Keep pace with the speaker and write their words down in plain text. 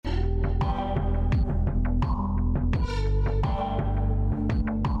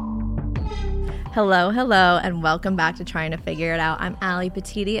Hello, and welcome back to Trying to Figure It Out. I'm Allie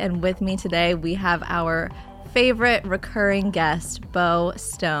Petiti, and with me today we have our favorite recurring guest, Beau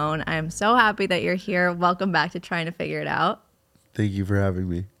Stone. I'm so happy that you're here. Welcome back to Trying to Figure It Out. Thank you for having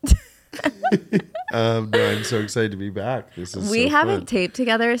me. No, I'm so excited to be back. We haven't taped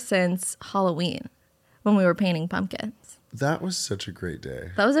together since Halloween when we were painting pumpkins. That was such a great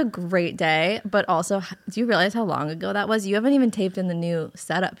day. That was a great day, but also, do you realize how long ago that was? You haven't even taped in the new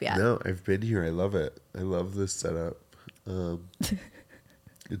setup yet. No, I've been here. I love it. I love this setup.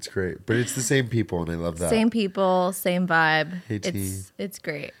 It's great, but it's the same people, and I love that. Same people, same vibe. Hey, team. It's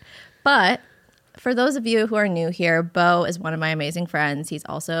great. But for those of you who are new here, Beau is one of my amazing friends. He's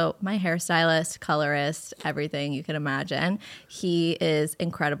also my hairstylist, colorist, everything you can imagine. He is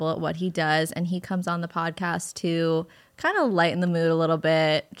incredible at what he does, and he comes on the podcast to kind of lighten the mood a little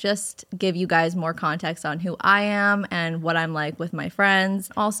bit, just give you guys more context on who I am and what I'm like with my friends.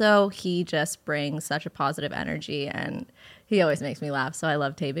 Also, he just brings such a positive energy, and he always makes me laugh, so I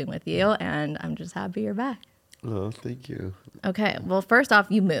love taping with you, and I'm just happy you're back. Oh, thank you. Okay, well, first off,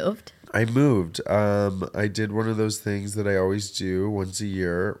 you moved. I moved. I did one of those things that I always do once a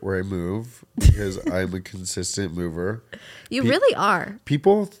year where I move because I'm a consistent mover. You really are.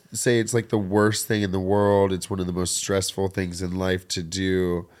 People say it's like the worst thing in the world. It's one of the most stressful things in life to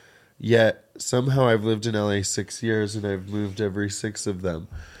do. Yet somehow I've lived in LA 6 years and I've moved every 6 of them.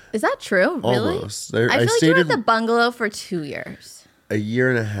 Is that true? Really? Almost. I feel like you were at the bungalow for 2 years. A year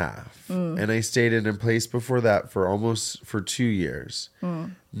and a half. And I stayed in a place before that for 2 years.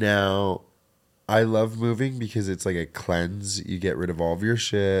 Now, I love moving because it's like a cleanse. You get rid of all of your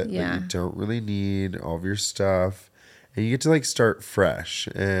shit that you don't really need, all of your stuff. And you get to like start fresh.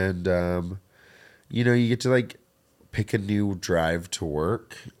 And, you get to like pick a new drive to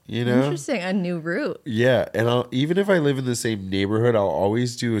work, Interesting. A new route. Yeah. And even if I live in the same neighborhood, I'll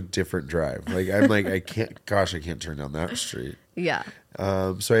always do a different drive. Like, I'm like, I can't turn down that street. Yeah.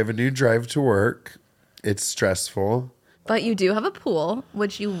 So I have a new drive to work. It's stressful. But you do have a pool,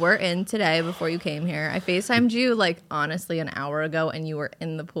 which you were in today before you came here. I FaceTimed you like honestly an hour ago and you were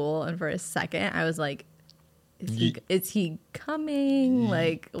in the pool. And for a second, I was like, is he coming?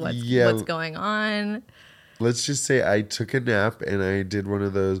 Like, what's going on? Let's just say I took a nap and I did one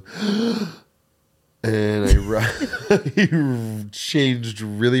of those. And I changed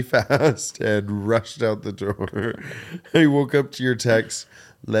really fast and rushed out the door. I woke up to your text.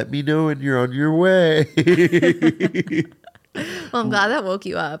 Let me know when you're on your way. Well, I'm glad that woke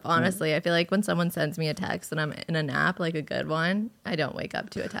you up. Honestly, I feel like when someone sends me a text and I'm in a nap, like a good one, I don't wake up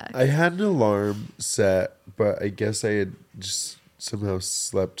to a text. I had an alarm set, but I guess I had just somehow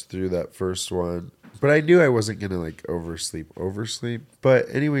slept through that first one. But I knew I wasn't going to like oversleep. But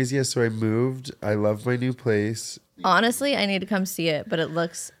anyways, yeah, so I moved. I love my new place. Honestly, I need to come see it, but it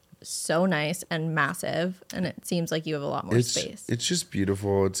looks so nice and massive. And it seems like you have a lot more space. It's just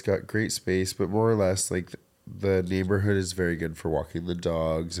beautiful. It's got great space, but more or less like the neighborhood is very good for walking the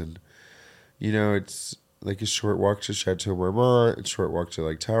dogs. And, it's like a short walk to Chateau Marmont. It's a short walk to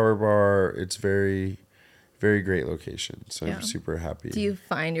like Tower Bar. It's very... very great location, so I'm super happy. Do you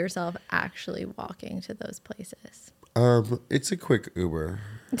find yourself actually walking to those places? It's a quick Uber.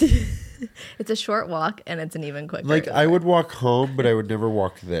 It's a short walk, and it's an even quicker Like, Uber. I would walk home, but I would never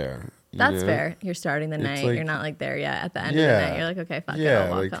walk there. That's fair. You're starting the night. Like, you're not like there yet. At the end of the night, you're like, okay, fuck it,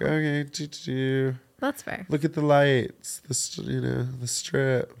 I'll walk home. Okay, That's fair. Look at the lights, the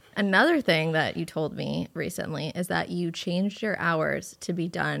strip. Another thing that you told me recently is that you changed your hours to be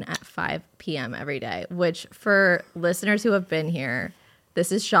done at 5 p.m. every day, which for listeners who have been here,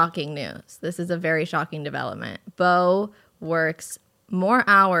 this is shocking news. This is a very shocking development. Beau works more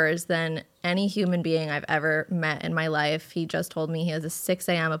hours than any human being I've ever met in my life. He just told me he has a 6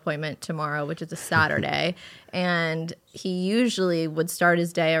 a.m. appointment tomorrow, which is a Saturday. And he usually would start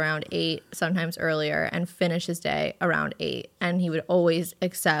his day around 8, sometimes earlier, and finish his day around 8. And he would always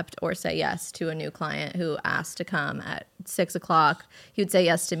accept or say yes to a new client who asked to come at 6 o'clock. He would say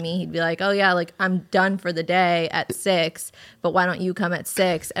yes to me. He'd be like, oh yeah, like I'm done for the day at 6, but why don't you come at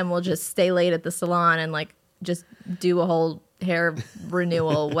 6 and we'll just stay late at the salon and like just do a whole hair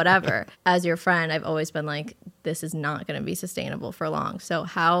renewal, whatever. As your friend, I've always been like, this is not going to be sustainable for long. So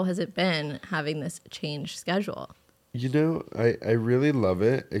how has it been having this changed schedule? I really love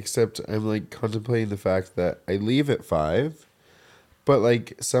it, except I'm like contemplating the fact that I leave at 5, but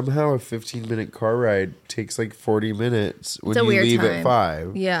like somehow a 15-minute car ride takes like 40 minutes when you leave at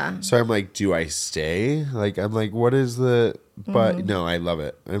 5. Yeah. So I'm like, do I stay? Like, I'm like, what is the... But no, I love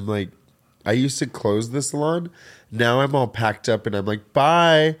it. I'm like, I used to close the salon. Now I'm all packed up and I'm like,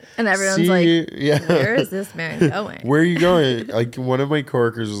 bye. And everyone's See like, you. Yeah. where is this man going? Where are you going? Like one of my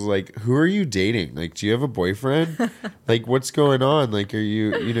coworkers was like, who are you dating? Like, do you have a boyfriend? Like, what's going on? Like, are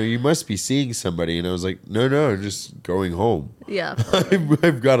you, you must be seeing somebody. And I was like, no, I'm just going home. Yeah.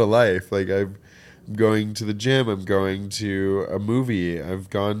 I've got a life. Like I'm going to the gym. I'm going to a movie. I've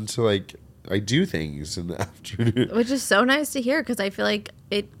gone to like, I do things in the afternoon. Which is so nice to hear because I feel like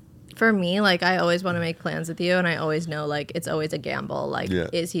it, for me, like I always want to make plans with you and I always know like it's always a gamble. Like,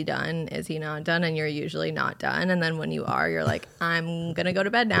 is he done? Is he not done? And you're usually not done. And then when you are, you're like, I'm going to go to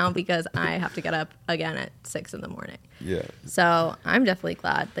bed now because I have to get up again at 6 a.m. Yeah. So I'm definitely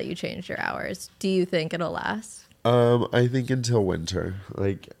glad that you changed your hours. Do you think it'll last? I think until winter.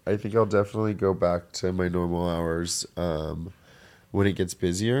 Like, I think I'll definitely go back to my normal hours when it gets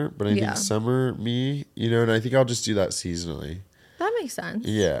busier. But I think summer, and I think I'll just do that seasonally. That makes sense.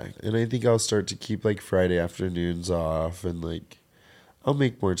 Yeah. And I think I'll start to keep like Friday afternoons off and like I'll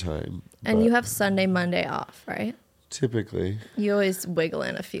make more time. And you have Sunday, Monday off, right? Typically. You always wiggle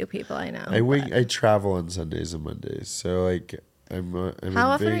in a few people, I know. I travel on Sundays and Mondays. So like I'm How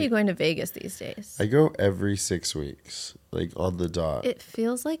often are you going to Vegas these days? I go every 6 weeks, like on the dot. It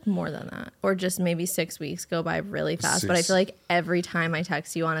feels like more than that. Or just maybe 6 weeks go by really fast. But I feel like every time I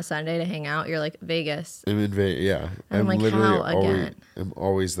text you on a Sunday to hang out, you're like, Vegas. I'm in Vegas, yeah. I'm like, how again? I'm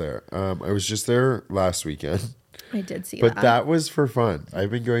always there. I was just there last weekend. I did see that. But that was for fun.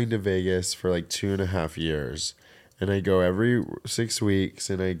 I've been going to Vegas for like 2.5 years. And I go every 6 weeks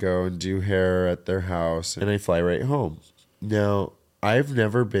and I go and do hair at their house and I fly right home. Now, I've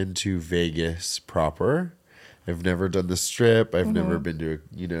never been to Vegas proper. I've never done the Strip. I've never been to,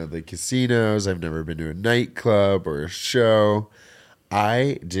 the casinos. I've never been to a nightclub or a show.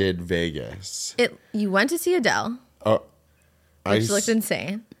 I did Vegas. You went to see Adele, which looked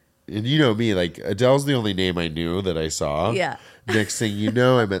insane. And you know me, like Adele's the only name I knew that I saw. Yeah. Next thing you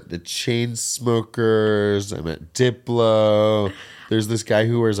know, I'm at the Chainsmokers. I'm at Diplo. There's this guy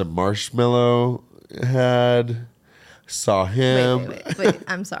who wears a marshmallow head. Saw him. Wait.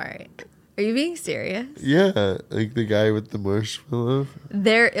 I'm sorry. Are you being serious? Yeah, like the guy with the marshmallow.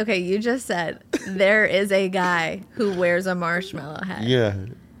 Okay, you just said there is a guy who wears a marshmallow head. Yeah.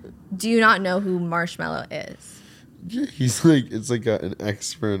 Do you not know who Marshmallow is? Yeah, he's like, it's like an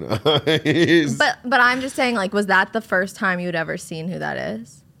expert eyes. But I'm just saying, like, was that the first time you'd ever seen who that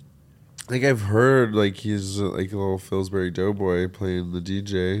is? Like I've heard, like he's like a little Pillsbury Doughboy playing the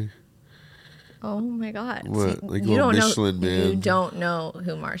DJ. Oh my God! What? So like little Michelin Man? You don't know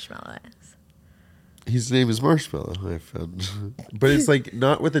who Marshmallow is. His name is Marshmallow. I found, but it's like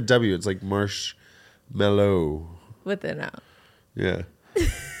not with a W. It's like Marshmallow with an O. Yeah.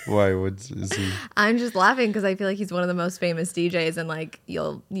 Why? Is he? I'm just laughing because I feel like he's one of the most famous DJs, and like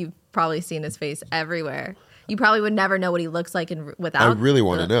you've probably seen his face everywhere. You probably would never know what he looks like without. I really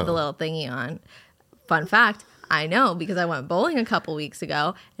want to know the little thingy on. Fun fact. I know because I went bowling a couple weeks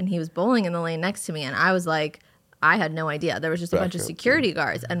ago and he was bowling in the lane next to me and I was like, I had no idea. There was just a bunch of security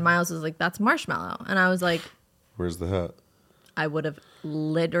guards and Miles was like, that's Marshmallow. And I was like, where's the hat? I would have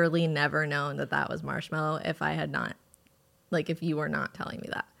literally never known that was Marshmallow if I had not, like if you were not telling me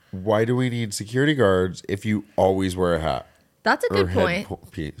that. Why do we need security guards if you always wear a hat? That's a good point.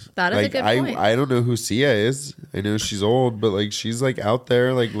 That is like, a good point. I don't know who Sia is. I know she's old, but like she's like out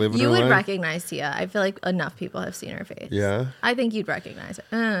there like living her life. You would recognize Sia. I feel like enough people have seen her face. Yeah. I think you'd recognize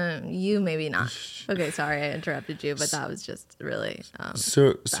her. You maybe not. Okay, sorry I interrupted you, but that was just really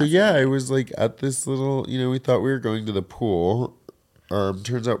So yeah, I was like at this little, we thought we were going to the pool.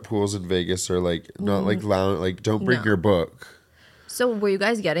 Turns out pools in Vegas are like not like lounge, like don't bring your book. So were you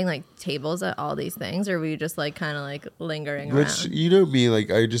guys getting like tables at all these things or were you just like kind of like lingering around? You know me,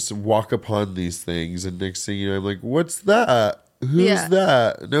 like I just walk upon these things and next thing you know, I'm like, what's that? Who's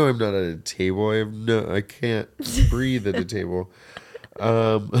that? No, I'm not at a table. I can't breathe at a table.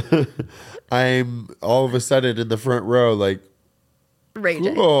 I'm all of a sudden in the front row, like,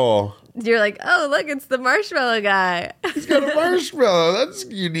 raging. Cool. You're like, oh, look, it's the marshmallow guy. He's got a marshmallow. That's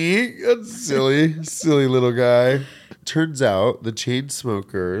unique. That's silly little guy. Turns out the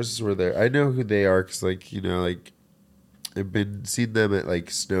Chainsmokers were there. I know who they are because, like, like I've seen them at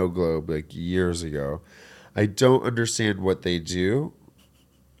like Snow Globe like years ago. I don't understand what they do.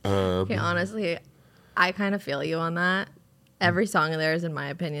 Okay, honestly, I kind of feel you on that. Every song of theirs, in my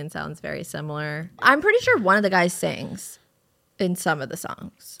opinion, sounds very similar. I'm pretty sure one of the guys sings in some of the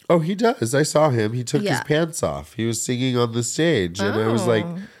songs. Oh, he does. I saw him. He took his pants off. He was singing on the stage, and I was like,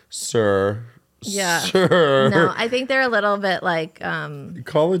 "Sir." Yeah. Sure. No, I think they're a little bit like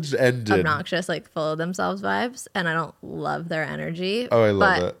College ended. obnoxious, like full of themselves vibes, and I don't love their energy. Oh, I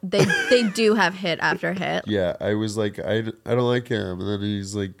love it. They do have hit after hit. Yeah, I was like, I don't like him. And then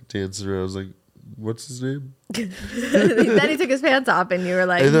he's like dancing around. I was like, what's his name? Then he took his pants off, and you were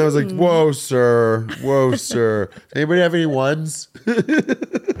like, And then I was like, whoa, sir. Whoa, sir. Anybody have any ones?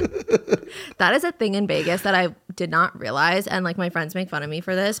 That is a thing in Vegas that I did not realize. And like my friends make fun of me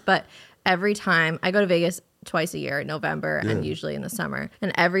for this, but every time I go to Vegas twice a year in November and usually in the summer.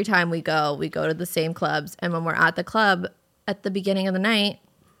 And every time we go to the same clubs. And when we're at the club at the beginning of the night,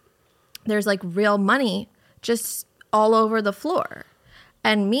 there's like real money just all over the floor.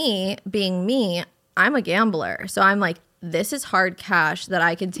 And me being me, I'm a gambler. So I'm like, this is hard cash that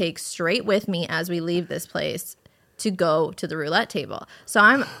I can take straight with me as we leave this place to go to the roulette table. So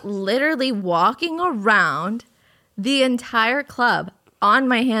I'm literally walking around the entire club on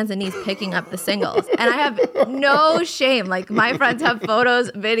my hands and knees picking up the singles. And I have no shame. Like my friends have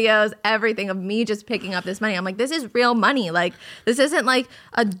photos, videos, everything of me just picking up this money. I'm like, this is real money. Like this isn't like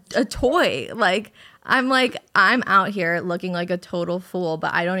a toy. Like I'm out here looking like a total fool,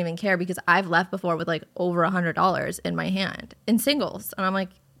 but I don't even care because I've left before with like over $100 in my hand in singles. And I'm like,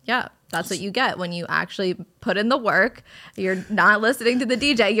 yeah, that's what you get when you actually put in the work. You're not listening to the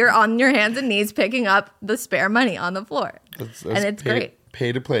DJ. You're on your hands and knees picking up the spare money on the floor. And it's great.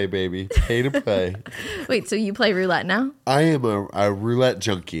 Pay to play, baby. Pay to play. Wait, so you play roulette now? I am a roulette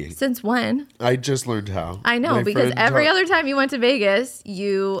junkie. Since when? I just learned how. I know, because every other time you went to Vegas,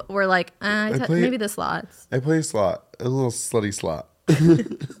 you were like, maybe the slots. I play a slot, a little slutty slot.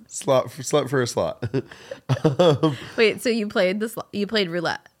 slot for a slot. Wait, so you played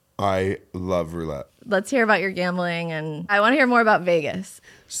roulette? I love roulette. Let's hear about your gambling, and I want to hear more about Vegas.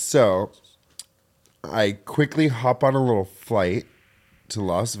 So, I quickly hop on a little flight to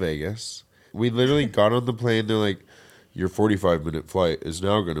Las Vegas. We literally got on the plane. They're like, your 45-minute flight is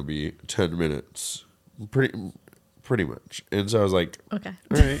now going to be 10 minutes. Pretty much. And so I was like, okay.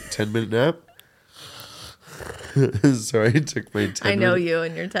 All right, 10-minute nap. So I took my 10 I know you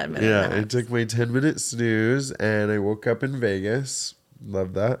and your 10-minute naps. I took my 10-minute snooze, and I woke up in Vegas.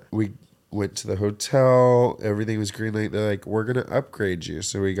 Love that. We went to the hotel. Everything was green light. They're like, we're going to upgrade you.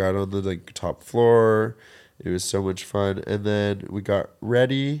 So we got on the like top floor. It was so much fun. And then we got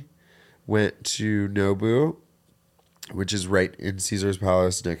ready, went to Nobu, which is right in Caesar's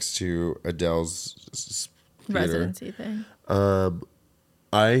Palace next to Adele's theater. Residency thing.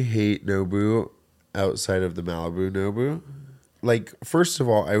 I hate Nobu outside of the Malibu Nobu. Like, first of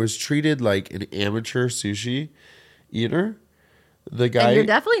all, I was treated like an amateur sushi eater. The guy, and you're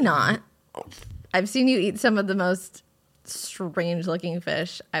definitely not. I've seen you eat some of the most strange looking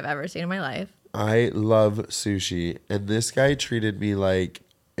fish I've ever seen in my life. I love sushi, and this guy treated me like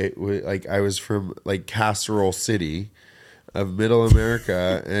it was like I was from like Casserole City of Middle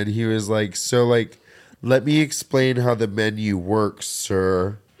America, and he was like, "So like, let me explain how the menu works,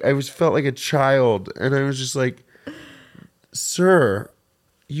 sir." I felt like a child, and I was just like, "Sir,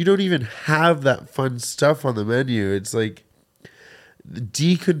 you don't even have that fun stuff on the menu. It's like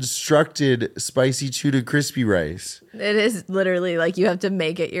deconstructed spicy tuna crispy rice." It is literally like you have to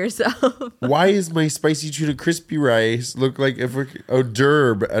make it yourself. Why is my spicy tuna crispy rice look like a hors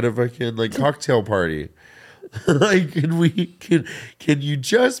d'oeuvre at a fucking like cocktail party? Like, can you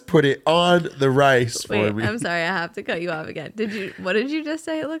just put it on the rice for me? I'm sorry, I have to cut you off again. What did you just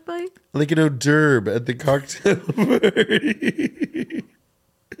say it looked like? Like an hors d'oeuvre at the cocktail party.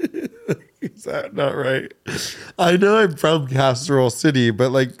 Is that not right? I know I'm from Casserole City,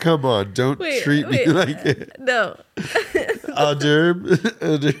 but like, come on, don't treat me like it. No. Hors d'oeuvre.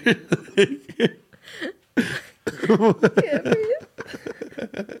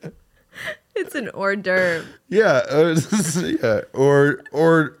 It's an hors d'oeuvre. Yeah, yeah, hors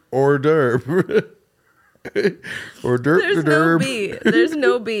d'oeuvre. Hors d'oeuvre. There's no B. There's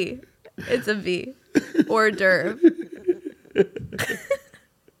no B. It's a V. Hors d'oeuvre.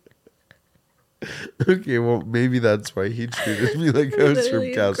 Okay, well, maybe that's why he treated me like I was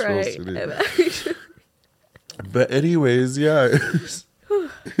from Casserole City. But anyways, yeah,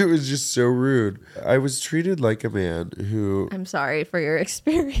 it was just so rude. I was treated like a man who... I'm sorry for your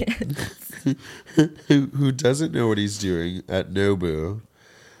experience. who doesn't know what he's doing at Nobu.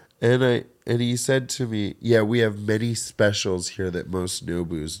 And he said to me, yeah, we have many specials here that most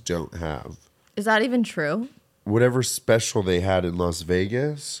Nobus don't have. Is that even true? Whatever special they had in Las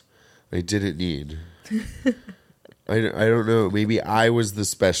Vegas, I didn't need. I don't know. Maybe I was the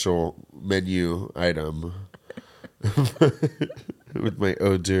special menu item with my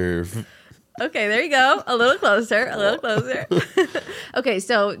hors d'oeuvre. Okay, there you go. A little closer. A little closer. Okay,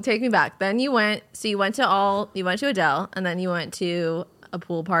 so take me back. Then you went to Adele, and then you went to a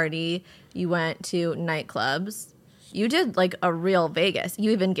pool party. You went to nightclubs. You did like a real Vegas.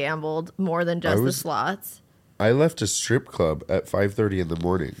 You even gambled more than just the slots. I left a strip club at 5:30 in the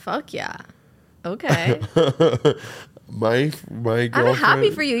morning. Fuck yeah. Okay. My girlfriend. I'm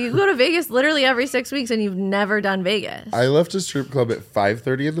happy for you. You go to Vegas literally every 6 weeks and you've never done Vegas. I left a strip club at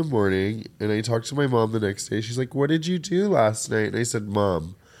 5:30 in the morning, and I talked to my mom the next day. She's like, "What did you do last night?" And I said,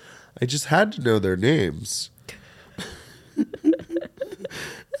 "Mom, I just had to know their names."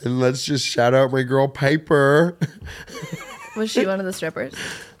 And let's just shout out my girl Piper. Was she one of the strippers?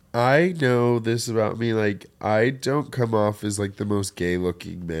 I know this about me. Like, I don't come off as like the most gay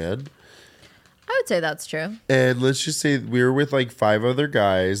looking man. I would say that's true. And let's just say we were with like 5 other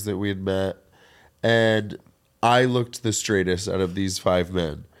guys that we had met, and I looked the straightest out of these 5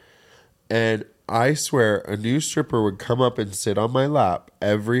 men. And I swear a new stripper would come up and sit on my lap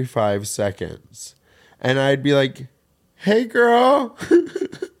every 5 seconds. And I'd be like, "Hey girl."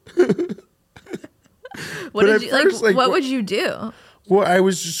 What did you like? What would you do? Well, I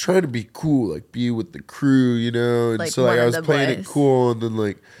was just trying to be cool, like be with the crew, you know. And like so like I was playing boys. it cool, and then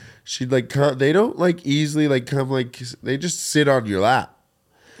like she'd like come. They don't like easily like come like they just sit on your lap.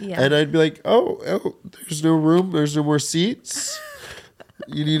 Yeah. And I'd be like, oh, there's no room, there's no more seats.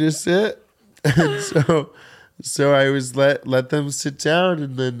 You need to sit. And so I was let them sit down,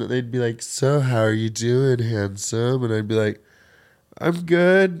 and then they'd be like, "So how are you doing, handsome?" And I'd be like, "I'm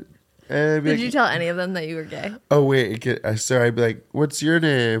good." And Did you tell any of them that you were gay? Oh wait, so I'd be like, "What's your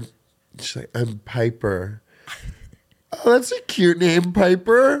name?" She's like, "I'm Piper." "Oh, that's a cute name,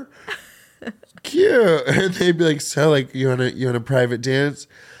 Piper. Cute." And they'd be like, "So like you want a private dance?"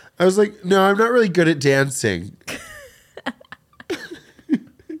 I was like, "No, I'm not really good at dancing."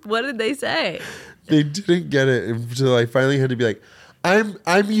 What did they say? They didn't get it until I finally had to be like,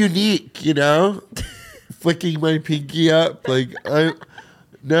 I'm unique, you know? Flicking my pinky up. Like,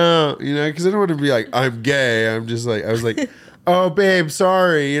 no, you know, because I don't want to be like, I'm gay. I'm just like, I was like, "Oh, babe,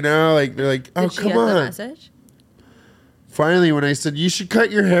 sorry," you know? Like, they're like, "Oh, Did she come get on." the message? Finally, when I said, "You should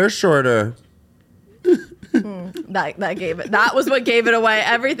cut your hair shorter." That gave it. That was what gave it away.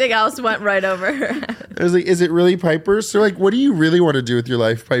 Everything else went right over her head. I was like, "Is it really Piper?" So like, what do you really want to do with your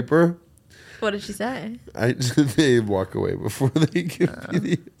life, Piper? What did she say? They walk away before they give me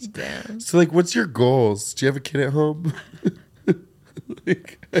these. Damn. So like, what's your goals? Do you have a kid at home?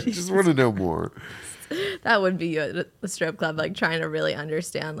 Like, I just want to know more. That would be you at the strip club, like trying to really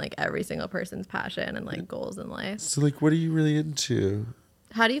understand like every single person's passion and like goals in life. So like, what are you really into?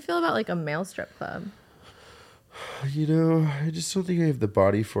 How do you feel about like a male strip club? You know, I just don't think I have the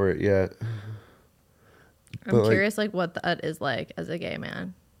body for it yet. I'm curious, like what that is like as a gay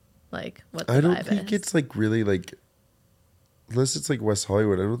man. Like what the I don't vibe think is. it's like really like, unless it's like West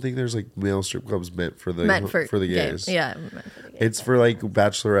Hollywood. I don't think there's like male strip clubs meant for the gays. Yeah, meant for the gays. It's for like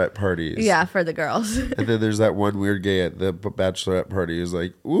bachelorette parties. Yeah, for the girls. And then there's that one weird gay at the bachelorette party who's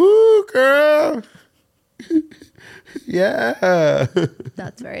like, "Woo, girl." Yeah.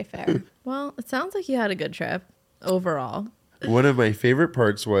 That's very fair. Well, it sounds like you had a good trip overall. One of my favorite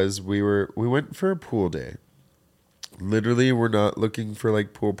parts was we went for a pool day. Literally, we're not looking for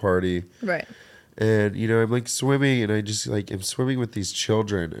like pool party. Right. And, you know, I'm like swimming, and I just like, I'm swimming with these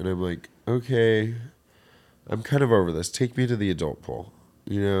children, and I'm like, okay, I'm kind of over this. Take me to the adult pool,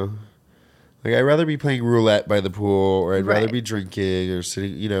 you know? Like, I'd rather be playing roulette by the pool, or I'd rather be drinking or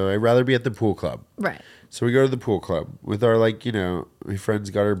sitting, you know, I'd rather be at the pool club. Right. So we go to the pool club with our, like, you know, my friend's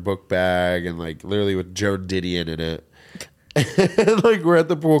got her book bag, and like literally with Joe Didion in it. And like, we're at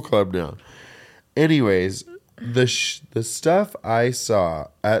the pool club now. Anyways, the stuff I saw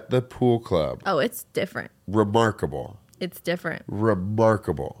at the pool club. Oh, it's different. Remarkable. It's different.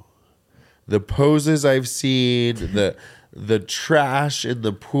 Remarkable. The poses I've seen, the trash in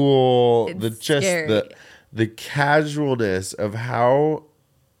the pool, It's scary. the casualness of how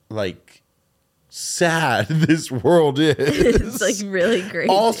like sad this world is. It's like really crazy.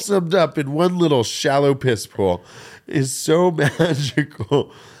 All summed up in one little shallow piss pool is so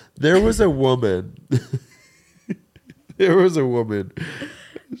magical. There was a woman. There was a woman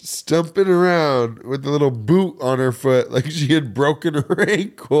stumping around with a little boot on her foot like she had broken her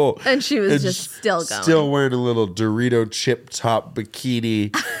ankle. And she was just still going. Still wearing a little Dorito chip top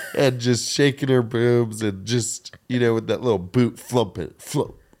bikini and just shaking her boobs and just, you know, with that little boot flumping.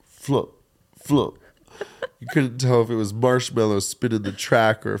 Flump, flump, flump. You couldn't tell if it was Marshmallow spinning the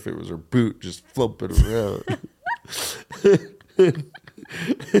track or if it was her boot just flumping around.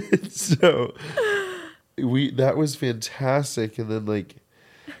 So that was fantastic. And then like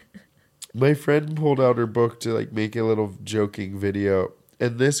My friend pulled out her book to like make a little joking video,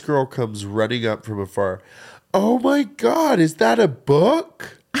 and this girl comes running up from afar. Oh my God, is that a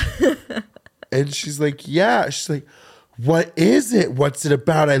book? And she's like, yeah. She's like, what is it? What's it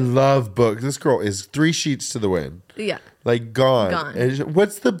about? I love books. This girl is 3 sheets to the wind. Yeah. Like gone. And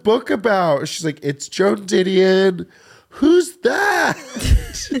what's the book about? She's like, it's Joan Didion. Who's that?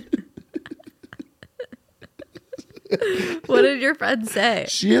 What did your friend say?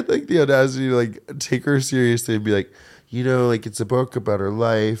 She had like the audacity to like take her seriously and be like, you know, like it's a book about her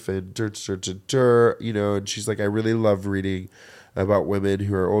life and you know, and she's like, I really love reading about women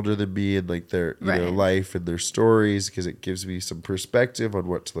who are older than me and like their you know life and their stories because it gives me some perspective on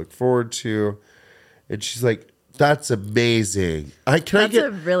what to look forward to. And she's like, that's amazing. Can I get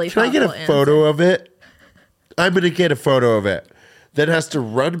a photo of it? I'm gonna get a photo of it. Then has to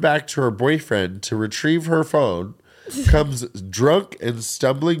run back to her boyfriend to retrieve her phone. Comes drunk and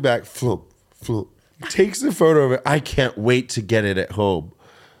stumbling back. Floop, floop. Takes a photo of it. I can't wait to get it at home.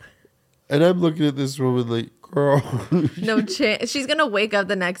 And I'm looking at this woman like, girl. No chance. She's going to wake up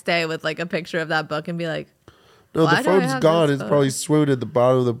the next day with like a picture of that book and be like, no, the phone's gone. It's probably swimming at the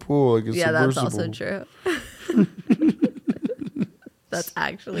bottom of the pool like a submersible. That's also true. That's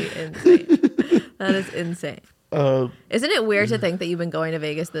actually insane. That is insane. Isn't it weird to think that you've been going to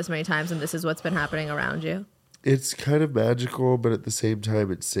Vegas this many times and this is what's been happening around you? It's kind of magical, but at the same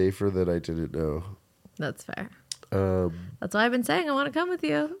time, it's safer that I didn't know. That's fair. That's why I've been saying I want to come with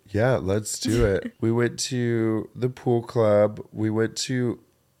you. Yeah, let's do it. We went to the pool club. We went to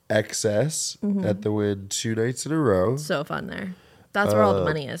Excess at the Wynn 2 nights in a row. So fun there. That's where all the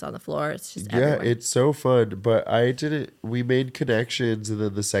money is on the floor. It's just everywhere. It's so fun. But we made connections, and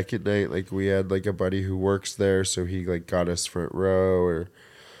then the second night, like we had like a buddy who works there, so he like got us front row, or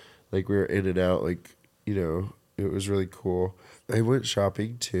like we were in and out, like, you know, it was really cool. I went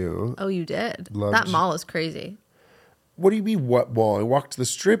shopping too. Oh, you did? That mall is crazy. What do you mean, what mall? I walked to the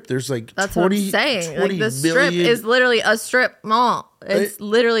strip. There's like That's 20, what I'm saying. Like the strip million... is literally a strip mall. It's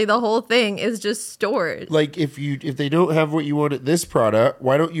literally the whole thing is just stores. Like if they don't have what you want at this Prada,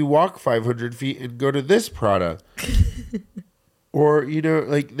 why don't you walk 500 feet and go to this Prada? Or, you know,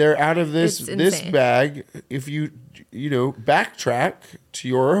 like they're out of this bag. If you know, backtrack to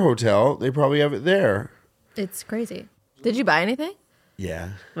your hotel, they probably have it there. It's crazy. Did you buy anything?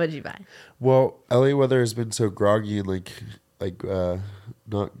 Yeah. What did you buy? Well, LA weather has been so groggy and like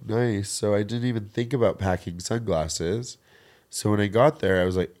not nice, so I didn't even think about packing sunglasses. So when I got there, I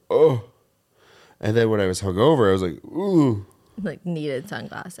was like, oh. And then when I was hungover, I was like, ooh. Like needed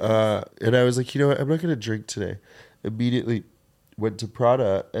sunglasses. And I was like, you know what? I'm not going to drink today. Immediately went to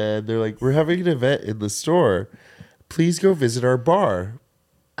Prada, and they're like, we're having an event in the store. Please go visit our bar.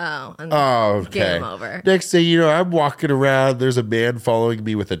 Oh, and okay. Game over. Next thing you know, I'm walking around. There's a man following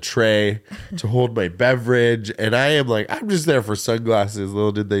me with a tray to hold my beverage. And I am like, I'm just there for sunglasses.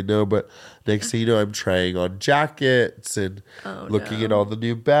 Little did they know. But next thing you know, I'm trying on jackets and looking at all the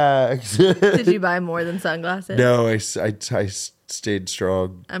new bags. Did you buy more than sunglasses? No, I stayed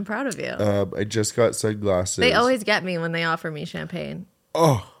strong. I'm proud of you. I just got sunglasses. They always get me when they offer me champagne.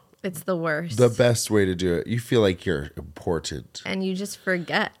 Oh. It's the worst. The best way to do it. You feel like you're important. And you just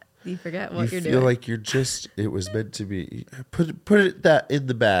forget. You forget what you're doing. You feel like you're just, it was meant to be. Put that in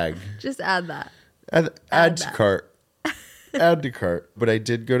the bag. Just add that. Add to cart. Add to cart. But I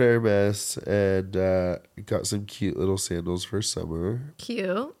did go to Hermes and got some cute little sandals for summer.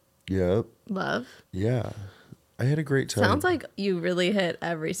 Cute. Yeah. Love. Yeah. I had a great time. Sounds like you really hit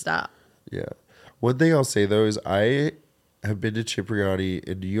every stop. Yeah. One thing I'll say though is I have been to Cipriani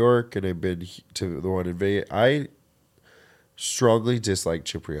in New York, and I've been to the one in Vegas. I strongly dislike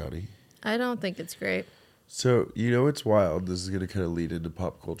Cipriani. I don't think it's great. So, you know, it's wild. This is going to kind of lead into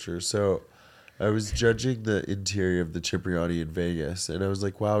pop culture. So, I was judging the interior of the Cipriani in Vegas, and I was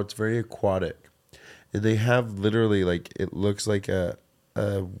like, wow, it's very aquatic. And they have literally, like, it looks like a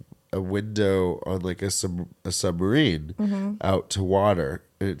window on, like, a submarine out to water.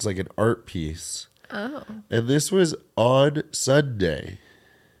 And it's like an art piece. Oh. And this was on Sunday,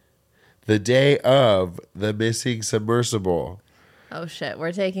 the day of the missing submersible. Oh, shit.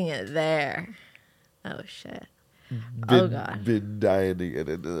 We're taking it there. Oh, shit. God. Been dying to get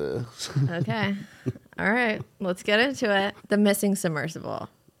into this. Okay. All right. Let's get into it. The missing submersible.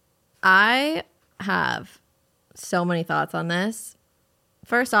 I have so many thoughts on this.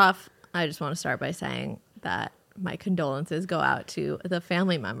 First off, I just want to start by saying that my condolences go out to the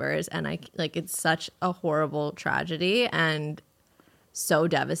family members, and it's such a horrible tragedy and so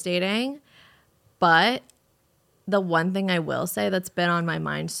devastating. But the one thing I will say that's been on my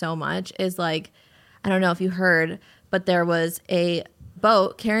mind so much is, like, I don't know if you heard, but there was a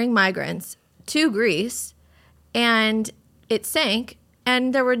boat carrying migrants to Greece, and it sank,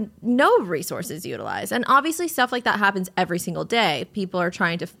 and there were no resources utilized. And obviously stuff like that happens every single day. People are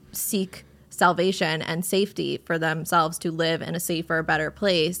trying to seek salvation and safety for themselves to live in a safer, better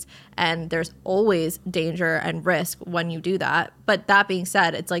place. And there's always danger and risk when you do that. But that being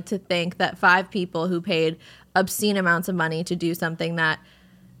said, it's like to think that 5 people who paid obscene amounts of money to do something that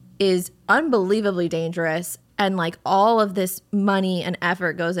is unbelievably dangerous, and like all of this money and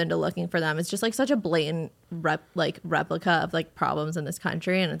effort goes into looking for them. It's just like such a blatant replica of like problems in this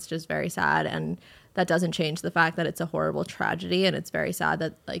country, and it's just very sad. And that doesn't change the fact that it's a horrible tragedy, and it's very sad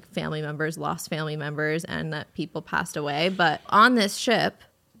that like family members lost family members and that people passed away. But on this ship,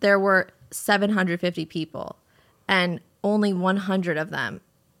 there were 750 people, and only 100 of them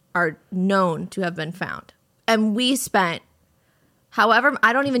are known to have been found. And we spent, however,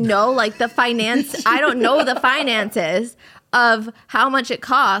 I don't even know like the finance. I don't know the finances of how much it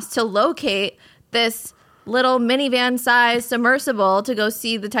costs to locate this little minivan sized submersible to go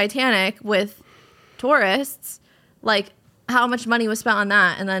see the Titanic with tourists. Like how much money was spent on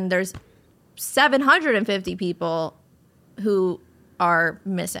that. And then there's 750 people who are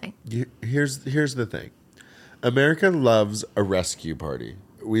missing. Here's the thing. America loves a rescue party.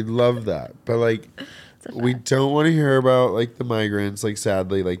 We love that. But like, we don't want to hear about like the migrants. Like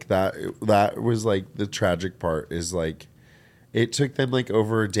sadly, like that was like the tragic part is like it took them like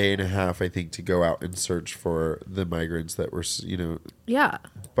over a day and a half, I think, to go out and search for the migrants that were, you know. Yeah.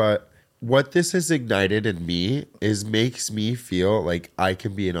 But what this has ignited in me is makes me feel like I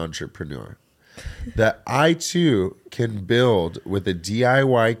can be an entrepreneur. That I too can build with a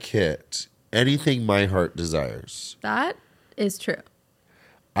DIY kit anything my heart desires. That is true.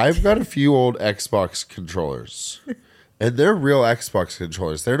 I've got a few old Xbox controllers, and they're real Xbox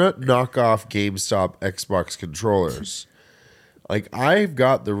controllers. They're not knockoff GameStop Xbox controllers. Like, I've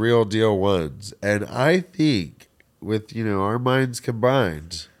got the real deal ones, and I think with, you know, our minds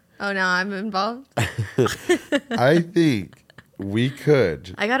combined. Oh, no, I'm involved. I think we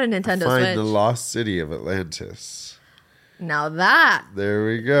could. I got a Nintendo find Switch. the lost city of Atlantis. Now that there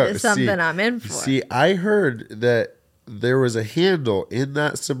we go. is something I'm in for. See, I heard that there was a handle in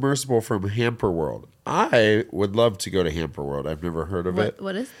that submersible from Hamper World. I would love to go to Hamper World. I've never heard of it.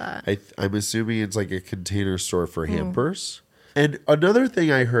 What is that? I'm assuming it's like a container store for hampers. And another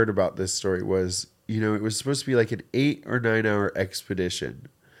thing I heard about this story was, you know, it was supposed to be like an 8 or 9 hour expedition.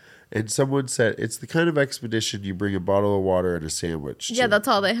 And someone said it's the kind of expedition you bring a bottle of water and a sandwich to. Yeah, that's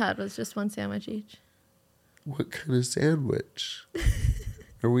all they had was just one sandwich each. What kind of sandwich?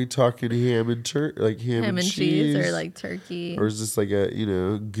 Are we talking ham and ham and cheese, or like turkey, or is this like a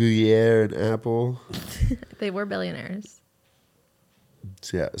Gruyere and apple? They were billionaires.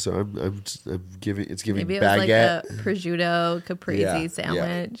 Yeah, so I'm giving maybe it baguette. was like a prosciutto caprese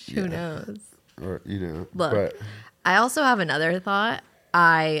sandwich. Yeah. Who knows? Or Look, but I also have another thought.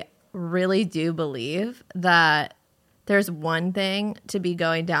 I really do believe that there's one thing to be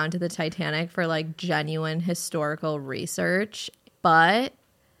going down to the Titanic for like genuine historical research, but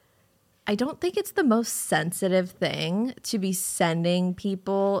I don't think it's the most sensitive thing to be sending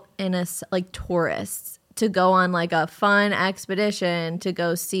people like tourists to go on like a fun expedition to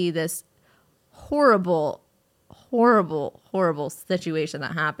go see this horrible, horrible, horrible situation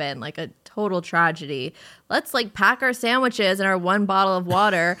that happened, like a total tragedy. Let's like pack our sandwiches and our one bottle of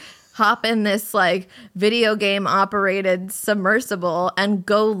water, hop in this like video game operated submersible and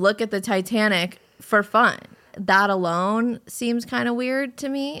go look at the Titanic for fun. That alone seems kind of weird to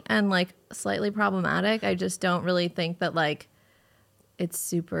me and like slightly problematic. I just don't really think that like it's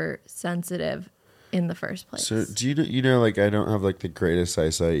super sensitive in the first place. So do you know like I don't have like the greatest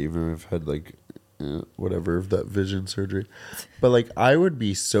eyesight, even if I've had like whatever of that vision surgery, but like I would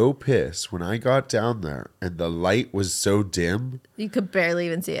be so pissed when I got down there and the light was so dim you could barely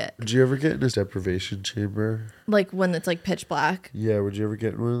even see it. Did you ever get in a deprivation chamber? Like when it's like pitch black? Yeah, would you ever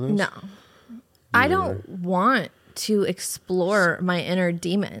get in one of those? No. I don't want to explore my inner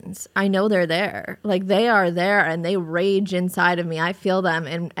demons. I know they're there. Like they are there and they rage inside of me. I feel them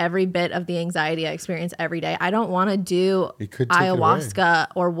in every bit of the anxiety I experience every day. I don't want to do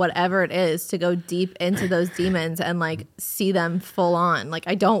ayahuasca or whatever it is to go deep into those demons and like see them full on. Like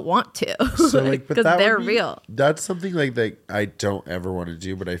I don't want to. So like, because they're real. That's something like that I don't ever want to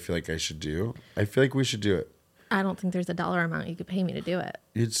do, but I feel like I should do. I feel like we should do it. I don't think there's a dollar amount you could pay me to do it.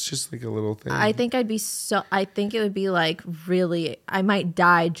 It's just like a little thing. I think I think it would be like really, I might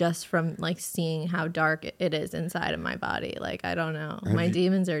die just from like seeing how dark it is inside of my body. Like, I don't know. My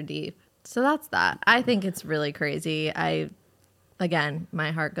demons are deep. So that's that. I think it's really crazy. Again,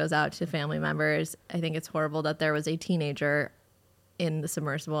 my heart goes out to family members. I think it's horrible that there was a teenager in the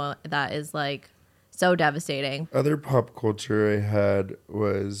submersible that is like so devastating. Other pop culture I had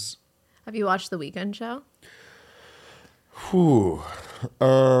was... Have you watched The Weekend Show? Whew.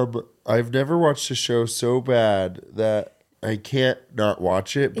 I've never watched a show so bad that I can't not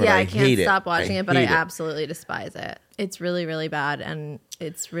watch it, but I can't hate stop watching it, but I hate it. absolutely despise it. It's really, really bad, and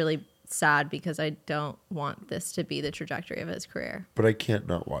it's really sad because I don't want this to be the trajectory of his career. But I can't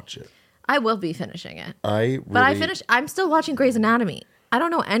not watch it. I will be finishing it. But I'm still watching Grey's Anatomy. I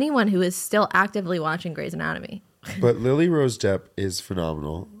don't know anyone who is still actively watching Grey's Anatomy. But Lily Rose Depp is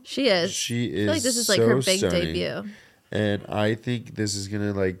phenomenal. She is. She is. I feel like this is like so her big stunning. debut. And I think this is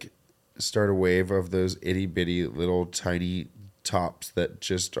gonna like start a wave of those itty bitty little tiny tops that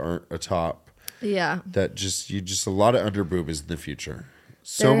just aren't a top. Yeah. That just a lot of underboob is in the future.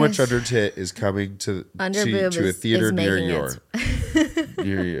 So much under tit is coming to a theater near your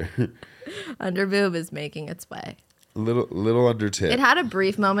near you. Underboob is making its way. Little under tit. It had a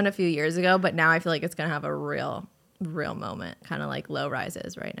brief moment a few years ago, but now I feel like it's gonna have a real moment, kind of like low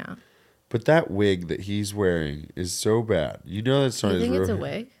rises right now. But that wig that he's wearing is so bad. You know that's not You his think real it's a hair.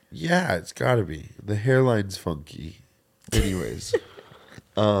 wig? Yeah, it's got to be. The hairline's funky. Anyways,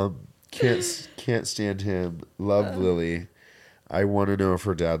 can't stand him. Love Lily. I want to know if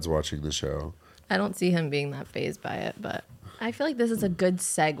her dad's watching the show. I don't see him being that fazed by it, but I feel like this is a good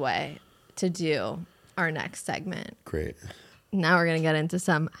segue to do our next segment. Great. Now we're going to get into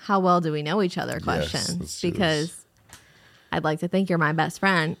some how well do we know each other questions, let's do because this. I'd like to think you're my best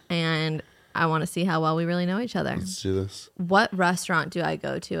friend and I want to see how well we really know each other. Let's do this. What restaurant do I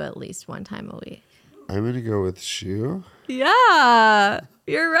go to at least one time a week? I'm going to go with Shu. Yeah,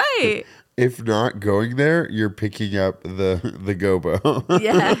 you're right. If not going there, you're picking up the gobo.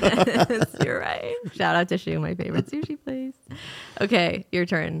 Yes, you're right. Shout out to Shu, my favorite sushi place. Okay, your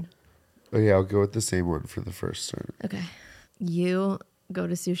turn. Oh yeah, I'll go with the same one for the first time. Okay. You go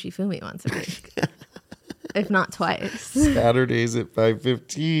to Sushi Fumi once a week. If not twice. Saturdays at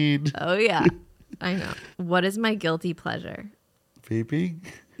 5:15. Oh, yeah. I know. What is my guilty pleasure? Vaping?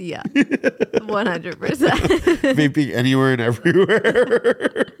 Yeah. 100%. Vaping anywhere and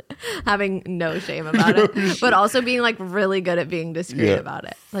everywhere. Having no shame about it. But also being like really good at being discreet about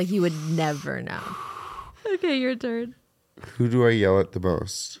it. Like you would never know. Okay, your turn. Who do I yell at the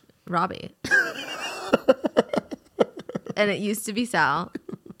most? Robbie. And it used to be Sal,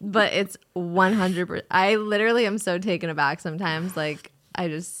 but it's 100%. I literally am so taken aback sometimes. Like I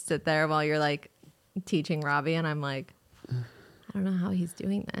just sit there while you're like teaching Robbie and I'm like, I don't know how he's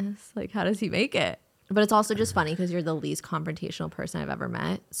doing this. Like, how does he make it? But it's also just funny because you're the least confrontational person I've ever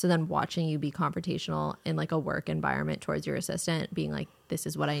met. So then watching you be confrontational in like a work environment towards your assistant, being like, this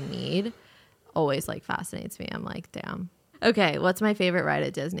is what I need, always like fascinates me. I'm like, damn. Okay, what's my favorite ride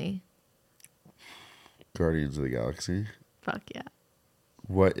at Disney? Guardians of the Galaxy. Fuck yeah.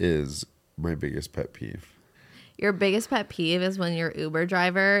 What is my biggest pet peeve? Your biggest pet peeve is when your Uber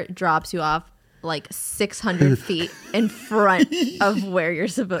driver drops you off like 600 feet in front of where you're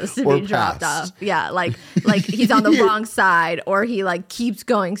supposed to be dropped off. Yeah, like he's on the wrong side, or he like keeps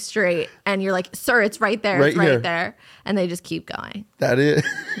going straight and you're like, sir, it's right there, it's right there. And they just keep going. That is.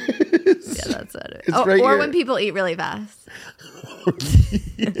 Yeah, that's it. It's right or here. when people eat really fast.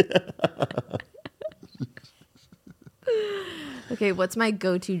 Okay, what's my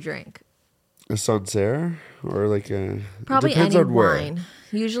go-to drink? A Sancerre or like a... Probably depends any on where. wine.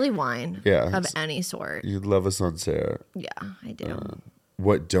 Usually wine of any sort. You'd love a Sancerre. Yeah, I do.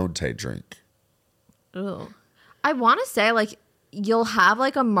 What don't I drink? Ooh. I want to say like you'll have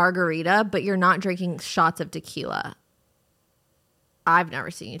like a margarita, but you're not drinking shots of tequila. I've never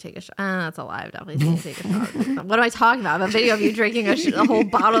seen you take a shot. That's a lie. I've definitely seen you take a shot. What am I talking about? I have a video of you drinking a whole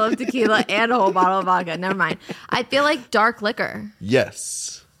bottle of tequila and a whole bottle of vodka. Never mind. I feel like dark liquor.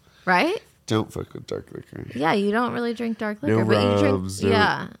 Yes. Right? Don't fuck with dark liquor. Yeah, you don't really drink dark liquor. No but you rums, drink. no-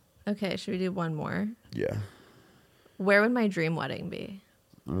 Yeah. Okay, should we do one more? Yeah. Where would my dream wedding be?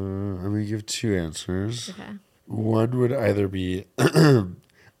 I'm going to give two answers. Okay. One would either be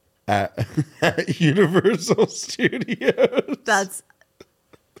at Universal Studios.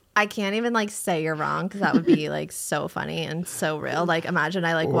 I can't even like say you're wrong because that would be like so funny and so real. Like imagine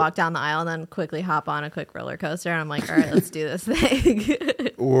I like walk down the aisle and then quickly hop on a quick roller coaster and I'm like, all right, let's do this thing.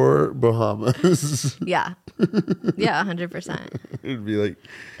 Or Bahamas. Yeah. Yeah, 100%. It'd be like...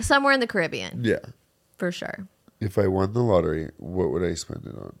 Somewhere in the Caribbean. Yeah. For sure. If I won the lottery, what would I spend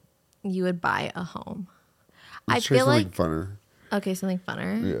it on? You would buy a home. Let's I try feel something like... funner. Okay, something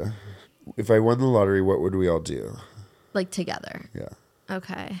funner. Yeah. If I won the lottery, what would we all do? Like together. Yeah.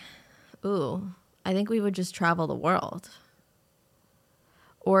 Okay. Ooh. I think we would just travel the world.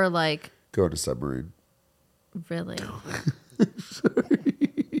 Or like... Go on a submarine. Really?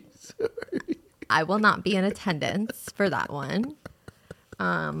 Sorry. I will not be in attendance for that one.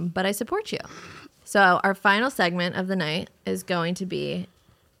 But I support you. So our final segment of the night is going to be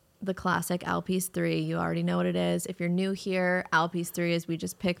the classic Alpiece 3. You already know what it is. If you're new here, Alpiece 3 is we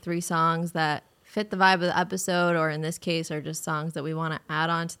just pick 3 songs that fit the vibe of the episode, or in this case are just songs that we want to add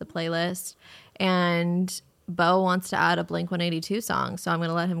on to the playlist. And Beau wants to add a Blink-182 song, so I'm going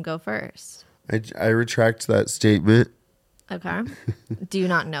to let him go first. I retract that statement. Okay. Do you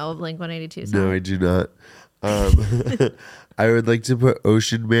not know a Blink-182 song? No, I do not. I would like to put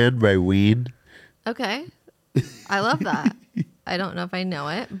Ocean Man by Ween. Okay. I love that. I don't know if I know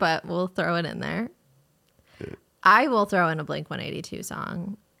it, but we'll throw it in there. I will throw in a Blink-182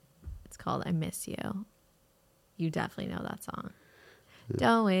 song. It's called I Miss You. You definitely know that song.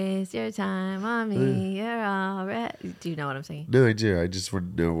 Don't waste your time on me. You're all right. Do you know what I'm saying? No, I do. I just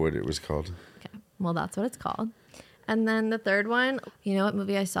want to know what it was called. Okay. Well, that's what it's called. And then the third one, you know what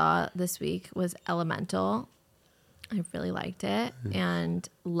movie I saw this week was Elemental. I really liked it. And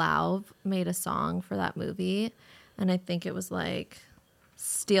Lauv made a song for that movie. And I think it was like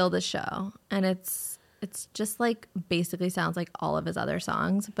Steal the Show. And it's just like basically sounds like all of his other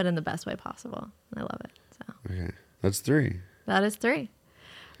songs, but in the best way possible. And I love it. So Okay. That's 3. that is 3.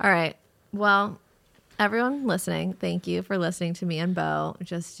 All right. Well, everyone listening, thank you for listening to me and Beau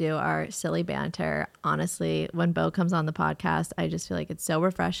just do our silly banter. Honestly, when Beau comes on the podcast, I just feel like it's so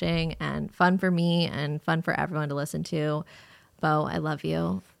refreshing and fun for me and fun for everyone to listen to. Beau, I love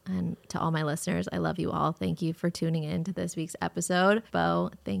you. And to all my listeners, I love you all. Thank you for tuning in to this week's episode.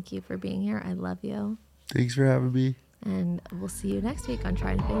 Beau, thank you for being here. I love you. Thanks for having me. And we'll see you next week on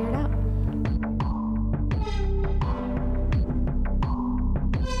Trying to Figure It Out.